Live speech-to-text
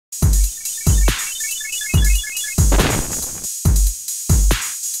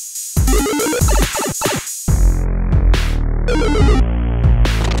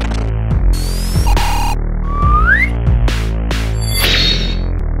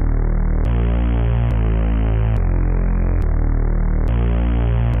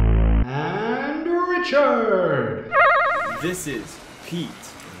This is Pete.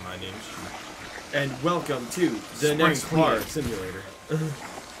 And my name's Chief. And welcome to the Spring next part. Simulator.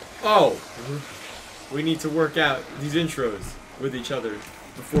 Oh! We need to work out these intros with each other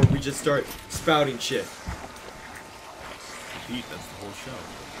before we just start spouting shit. Pete, that's the whole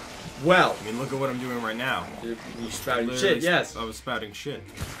show. Well. I mean, look at what I'm doing right now. You're spouting shit, yes. I was spouting shit.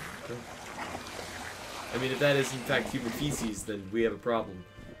 I mean, if that is in fact human feces, then we have a problem.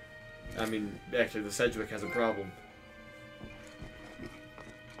 I mean, actually, the Sedgewick has a problem.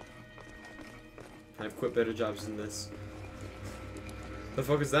 I've quit better jobs than this. The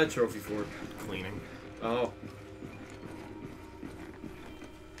fuck is that trophy for? Cleaning. Oh.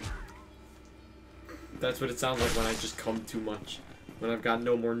 That's what it sounds like when I just come too much. When I've got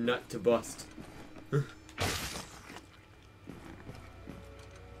no more nut to bust.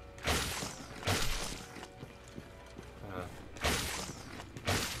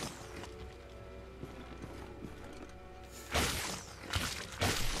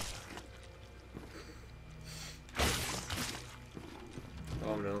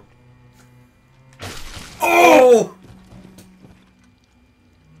 Oh no. Oh!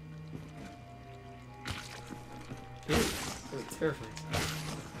 Ew, that was terrifying.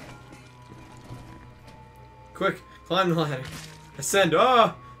 Quick, climb the ladder. Ascend.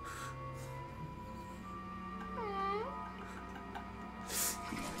 Ah!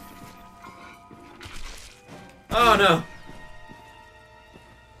 Oh no!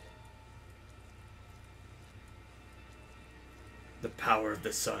 The power of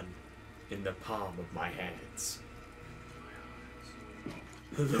the sun in the palm of my hands.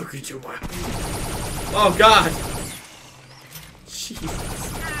 Look into my... Oh god! Jesus.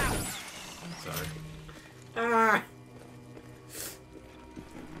 Sorry. Ah!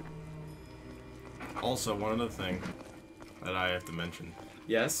 Also, one other thing that I have to mention.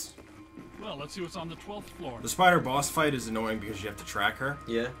 Yes? Well, let's see what's on the 12th floor. The spider boss fight is annoying because you have to track her.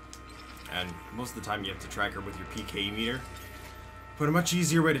 Yeah. And most of the time you have to track her with your PK meter. But a much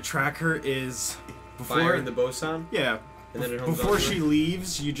easier way to track her is... Fire in the boson? Yeah. And then it before she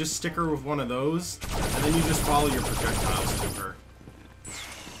leaves, you just stick her with one of those, and then you just follow your projectiles to her.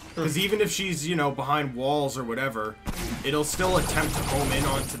 Because even if she's, you know, behind walls or whatever, it'll still attempt to home in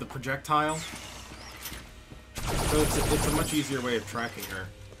onto the projectile. So it's a much easier way of tracking her.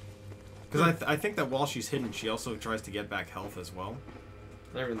 Because I think that while she's hidden, she also tries to get back health as well.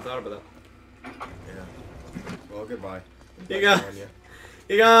 I never even thought about that. Yeah. Well, goodbye. You got...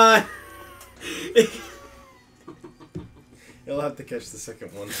 You got... You'll have to catch the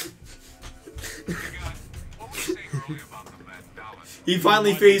second one. He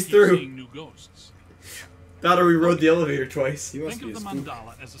finally phased through. Thought we rode the elevator twice. Think of the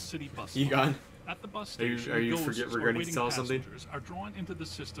mandala as a city bus. You gone? At the bus station, Are you ghosts regretting to tell us something? are drawn into the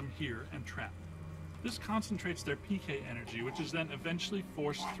system here and trapped. This concentrates their PK energy, which is then eventually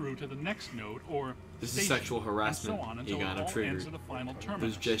forced through to the next node or This station, is sexual harassment. and so on until Egon, I'm it all triggered. ends at a final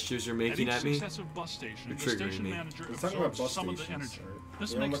terminus. Those gestures you're making at at me, successive bus station, you're the triggering station me. manager Let's talk about absorbs bus some of the stations, energy. right?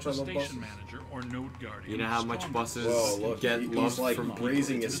 This You know how makes much the I love buses? station manager or node guardian You know how much stronger. buses Whoa, look, get he's love like from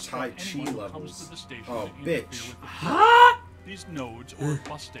raising To his destroy Tai Chi anyone who comes levels. to the station Oh, to interfere bitch. with the Ha! These nodes or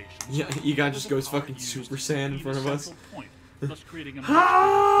bus stations. Yeah, Egon just goes are fucking used Super to Saiyan in feed front a of us. central point, thus creating a much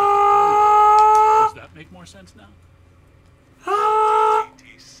Ha! Does that make more sense now? Ha!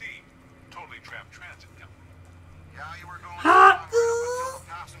 ATC, totally trapped transit company. Yeah, you were going Ha! until the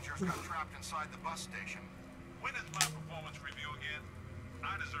passengers got trapped inside the bus station. When is my performance review again?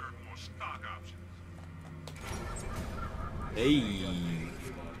 I deserve more stock options. Hey.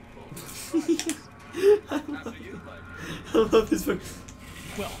 I love this book.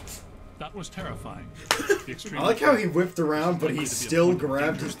 Well, that was terrifying. I like how he whipped around, but he still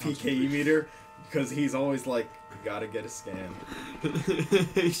grabbed his PKE meter because he's always like, gotta get a scan.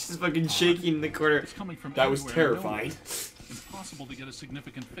 He's just fucking shaking in the corner. It's coming from That was everywhere and terrifying. nowhere. Impossible to get a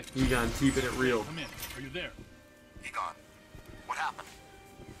significant fix. Egon, keeping it real. Come in. Are you there? Egon, what happened?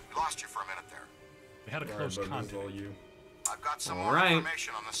 We lost you for a minute there. We had a close contact. You. I've got some All more right.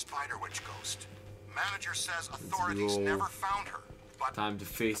 information on the Spider Witch ghost. Manager says authorities roll. never found her, but Time to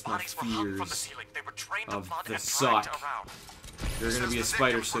face my bodies were hung from the fears ceiling. They were drained of of blood the and dragged suck. around. You're gonna Says be a the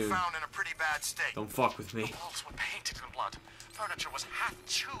spider victims were soon. found in a pretty bad state. Don't fuck with me. The walls were painted in blood. Furniture was half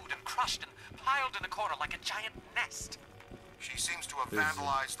chewed and crushed and piled in a corner like a giant nest. She seems to have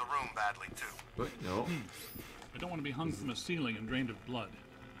vandalized the room badly too. What? No. I don't want to be hung from a ceiling and drained of blood.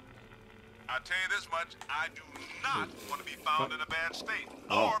 I tell you this much, I do not want to be found in a bad state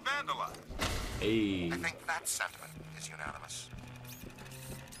Oh. or vandalized. Hey. I think that sentiment is unanimous.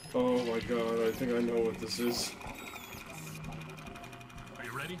 Oh my god, I think I know what this is. Are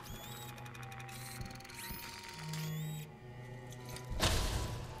you ready?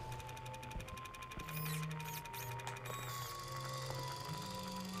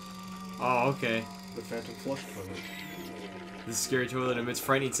 Oh, okay. The phantom flush toilet. This scary toilet emits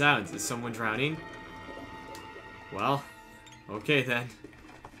frightening sounds. Is someone drowning? Well, okay then.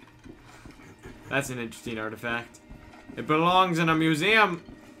 That's an interesting artifact. It belongs in a museum.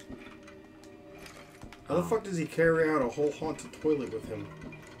 How the fuck does he carry out a whole haunted toilet with him?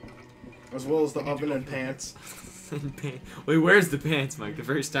 As well as the oven and pants. Wait, where's the pants, Mike? They're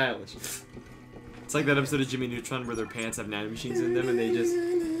very stylish. It's like that episode of Jimmy Neutron where their pants have nanomachines in them and they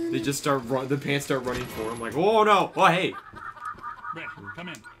just start the pants start running for them like, oh no, oh hey. Ray, come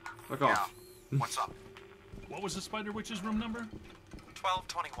in. Fuck off. What's up? What was the Spider Witch's room number?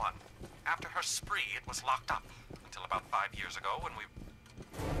 1221. After her spree, it was locked up. Until about 5 years ago when we...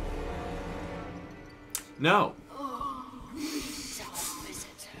 No. Oh, these are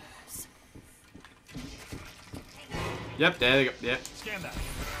visitors. Yep, there they go. Yep. Scan that.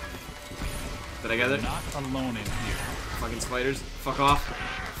 Did I get it? Not alone in here. Fucking spiders. Fuck off.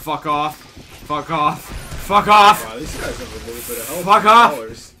 Fuck off. Fuck off. Fuck off. Wow, these guys have a little bit of help. Fuck off.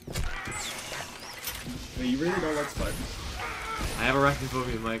 Wait, you really don't like spiders? I have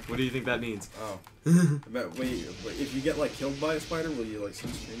arachnophobia, Mike. What do you think that means? Oh. But wait, if you get like killed by a spider, will you like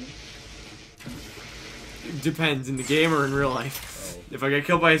start screaming? Depends, in the game or in real life. Oh. If I get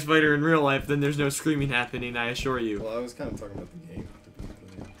killed by a spider in real life, then there's no screaming happening, I assure you. Well, I was kind of talking about the game.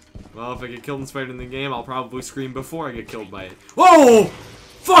 Well, if I get killed in spider in the game, I'll probably scream before I get killed by it. Whoa!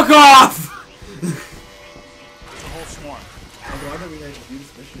 Fuck off! There's a whole swarm. Why don't we actually do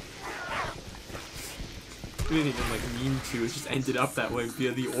this mission? We didn't even like mean to, it just ended up that way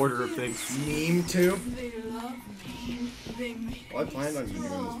via the order of things. Meme to? They love me. They make Well, I planned on you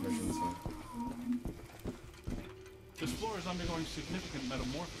doing this mission, so. This floor is undergoing significant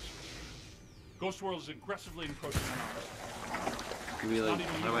metamorphosis. Ghost World is aggressively encroaching on ours. Do we like, Not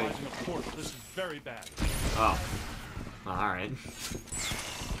even how do I... utilizing a portal. This is very bad. Oh. Alright.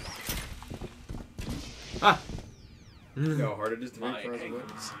 Ah! You know how hard it is to My make friends with?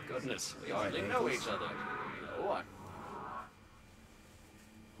 ankles. Goodness, we hardly know each other. You know what?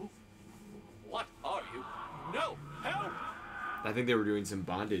 What are you? No! Help! I think they were doing some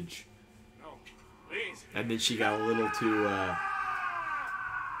bondage. No, please. And then she got a little too,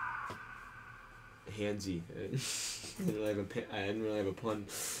 handsy. I didn't really have a pun.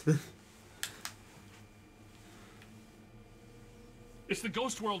 It's the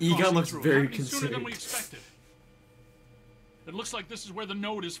Ghost World. Egon crossing looks through. very Happening sooner than we concerned. expected. It looks like this is where the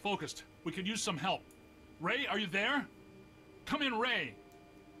node is focused. We could use some help. Ray, are you there? Come in, Ray.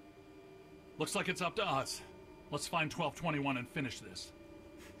 Looks like it's up to us. Let's find 1221 and finish this.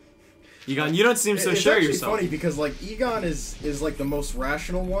 Egon, you don't seem so It's sure actually yourself. funny because like Egon is like the most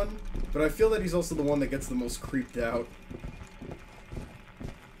rational one, but I feel that he's also the one that gets the most creeped out.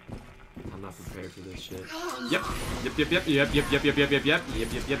 I'm not prepared for this shit. Yep. They're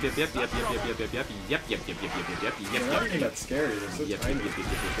not even that scary. They're so tiny.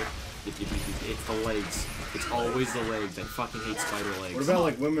 It's the legs. It's always the legs. I fucking hate spider legs. What about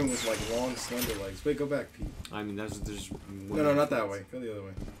like women with like long, slender legs? Wait, go back, Pete. I mean, there's. No, not that way. Go the other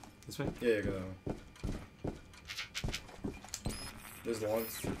way. This way? Yeah, go that way. There's long.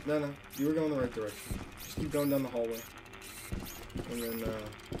 No, you were going the right direction. Just keep going down the hallway. And then, yeah,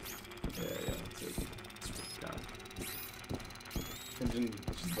 that's it. God. And then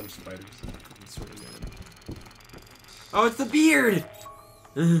just a bunch of spiders. Oh, it's the beard!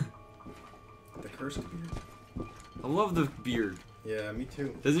 The cursed beard. I love the beard. Yeah, me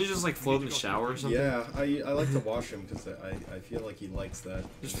too. Doesn't he just like float in the shower or something? Yeah, I like to wash him because I feel like he likes that.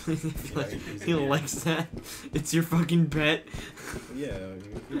 He likes that. It's your fucking pet. Yeah, I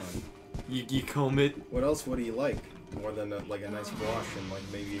mean, come on. You comb it. What else would he like more than like a nice wash and like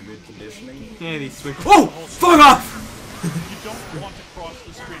maybe a good conditioning? And he swing. Oh! Fuck off! You don't want to cross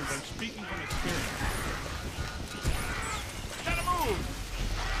the streams. I'm speaking from experience. Gotta move!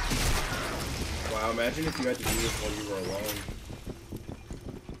 Wow, imagine if you had to do this while you were alone.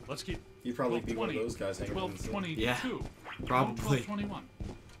 Let's keep. You'd probably be one of those guys hanging from the ceiling. 1222. Yeah, probably. 1221.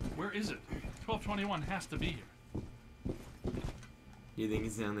 Where is it? 1221 has to be here. You think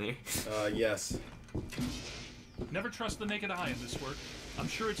it's down there? Yes. Never trust the naked eye in this work. I'm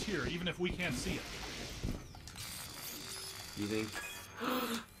sure it's here, even if we can't see it. You think?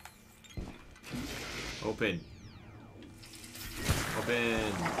 Open.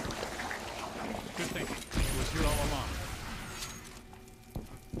 Open. Good thinking. It was here all along.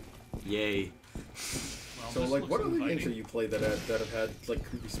 Yay. Well, So this like, looks what other inviting. games have you played that have had like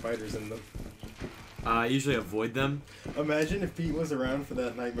creepy spiders in them? I usually avoid them. Imagine if Pete was around for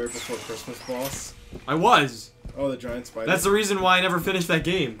that Nightmare Before Christmas boss. I was. Oh, the giant spider. That's the reason why I never finished that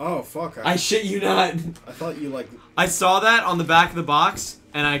game. Oh fuck! I shit you not. I thought you like. I saw that on the back of the box,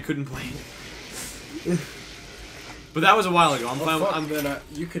 and I couldn't play it. But that was a while ago. I'm Oh, fine. fuck, then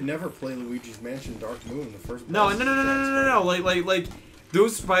you could never play Luigi's Mansion Dark Moon the first. No. Like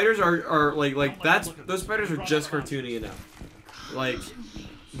those spiders are like those spiders are just cartoony enough. Like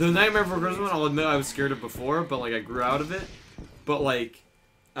the Nightmare Before Christmas one, I'll admit I was scared of before, but like I grew out of it. But like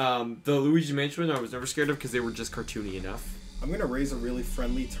the Luigi Mansion one, I was never scared of because they were just cartoony enough. I'm gonna raise a really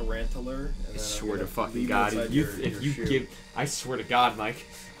friendly tarantular. And I swear to fucking God, if you give, I swear to God, Mike.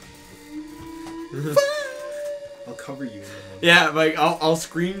 I'll cover you. Yeah, like I'll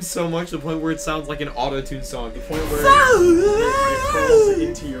scream so much to the point where it sounds like an auto-tune song. The point where it crawls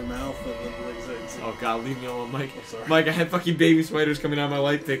into your mouth and then like zigzags. Oh God, leave me alone, Mike. Oh, sorry. Mike, I had fucking baby spiders coming out of my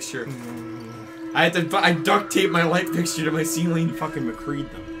light fixture. I duct taped my light fixture to my ceiling. You fucking McCreed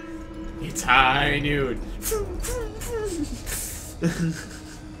them. It's high noon. Am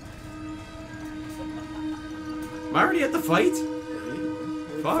I already at the fight?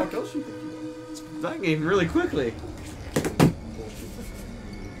 What the Fuck. fuck else you think you want? It's that game really quickly. Alright,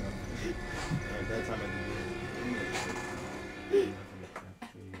 that time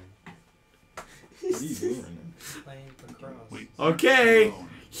what are you doing right now? Playing lacrosse. Okay,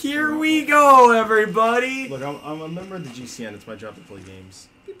 here we go, everybody. Look, I'm a member of the GCN. It's my job to play games.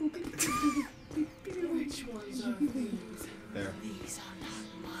 Which ones are these? There. These are not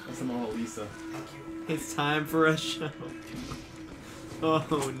mine. That's the Mona Lisa. It's time for a show.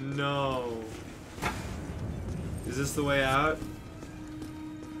 Oh no. Is this the way out?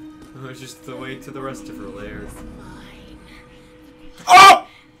 Oh, it's just the way to the rest of her lair. Oh!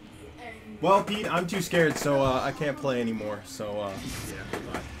 Well, Pete, I'm too scared, so I can't play anymore. So, yeah,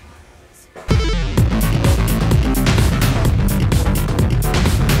 goodbye.